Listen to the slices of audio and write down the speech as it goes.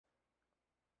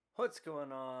What's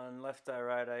going on? Left Eye,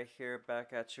 Right Eye here,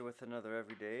 back at you with another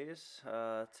Everydays.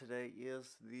 Today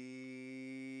is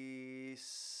the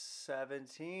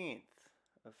 17th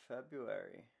of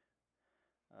February.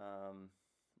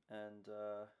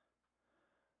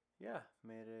 Yeah,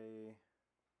 made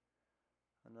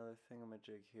another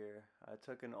thingamajig here. I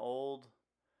took an old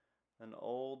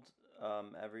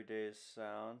Everydays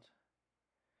sound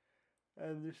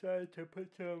and decided to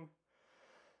put some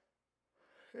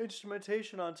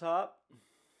instrumentation on top.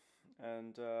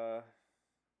 And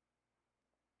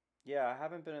yeah, I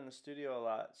haven't been in the studio a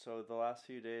lot, so the last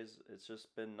few days it's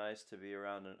just been nice to be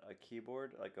around a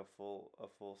keyboard, like a full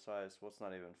size. Well, it's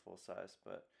not even full size,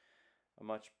 but a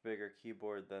much bigger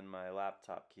keyboard than my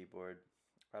laptop keyboard.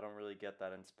 I don't really get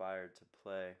that inspired to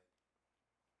play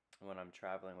when I'm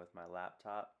traveling with my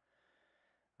laptop.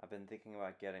 I've been thinking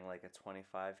about getting like a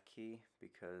 25 key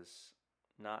because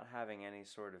not having any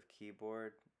sort of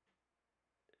keyboard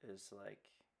is like,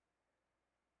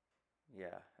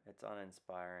 yeah, it's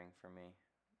uninspiring for me.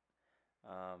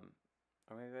 Or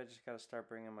maybe I just gotta start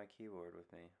bringing my keyboard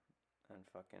with me and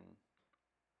fucking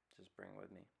just bring it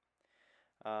with me.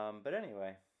 But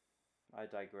anyway, I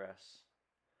digress.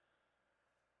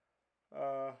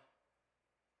 I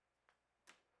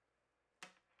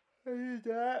need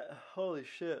that. Holy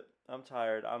shit, I'm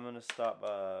tired. I'm gonna stop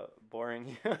boring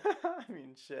you. I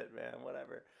mean, shit, man,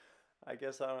 whatever. I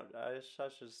guess I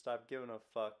should stop giving a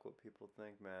fuck what people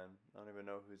think, man. I don't even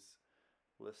know who's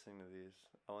listening to these.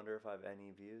 I wonder if I have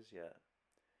any views yet.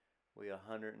 We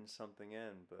 100 and something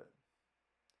in, but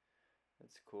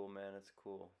it's cool, man. It's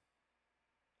cool.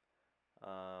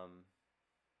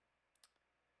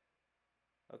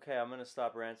 Okay, I'm gonna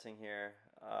stop ranting here.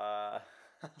 I'll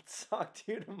talk to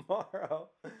you tomorrow.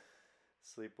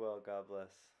 Sleep well. God bless.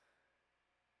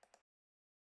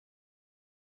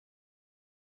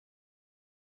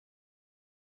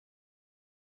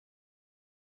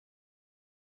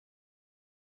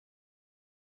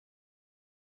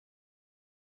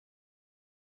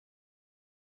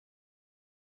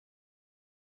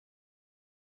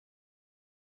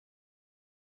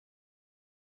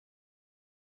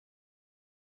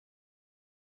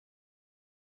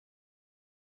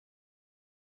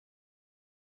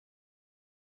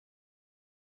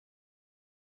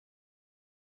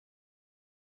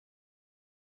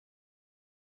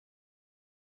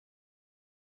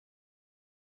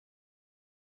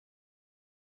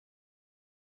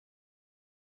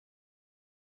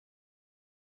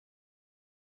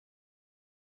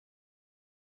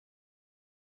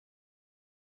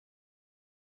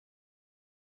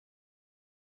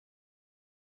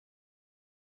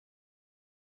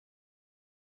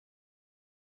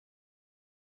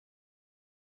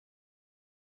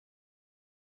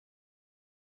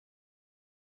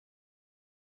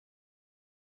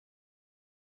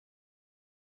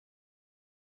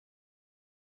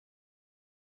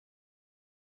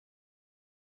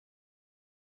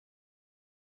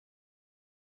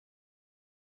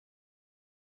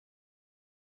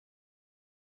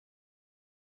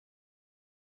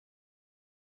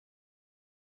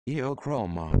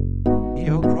 Eochroma.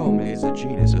 Eochroma is a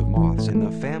genus of moths in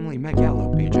the family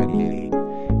Megalopigeonidae.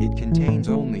 It contains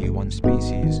only one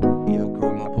species,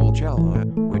 Eochroma pulchella,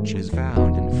 which is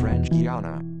found in French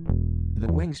Guiana. The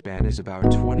wingspan is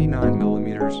about 29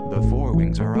 millimeters. The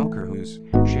forewings are ochreous,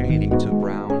 shading to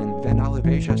brown and then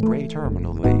olivaceous gray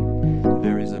terminally.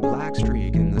 There is a black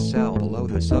streak in the cell below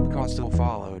the subcostal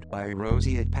followed by a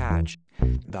roseate patch.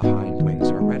 The hind wings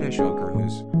are reddish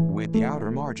ochreous, with the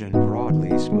outer margin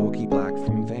broadly smoky black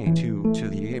from vein 2 to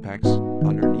the apex,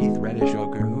 underneath reddish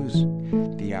ochreous.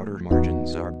 The outer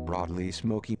margins are broadly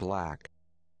smoky black.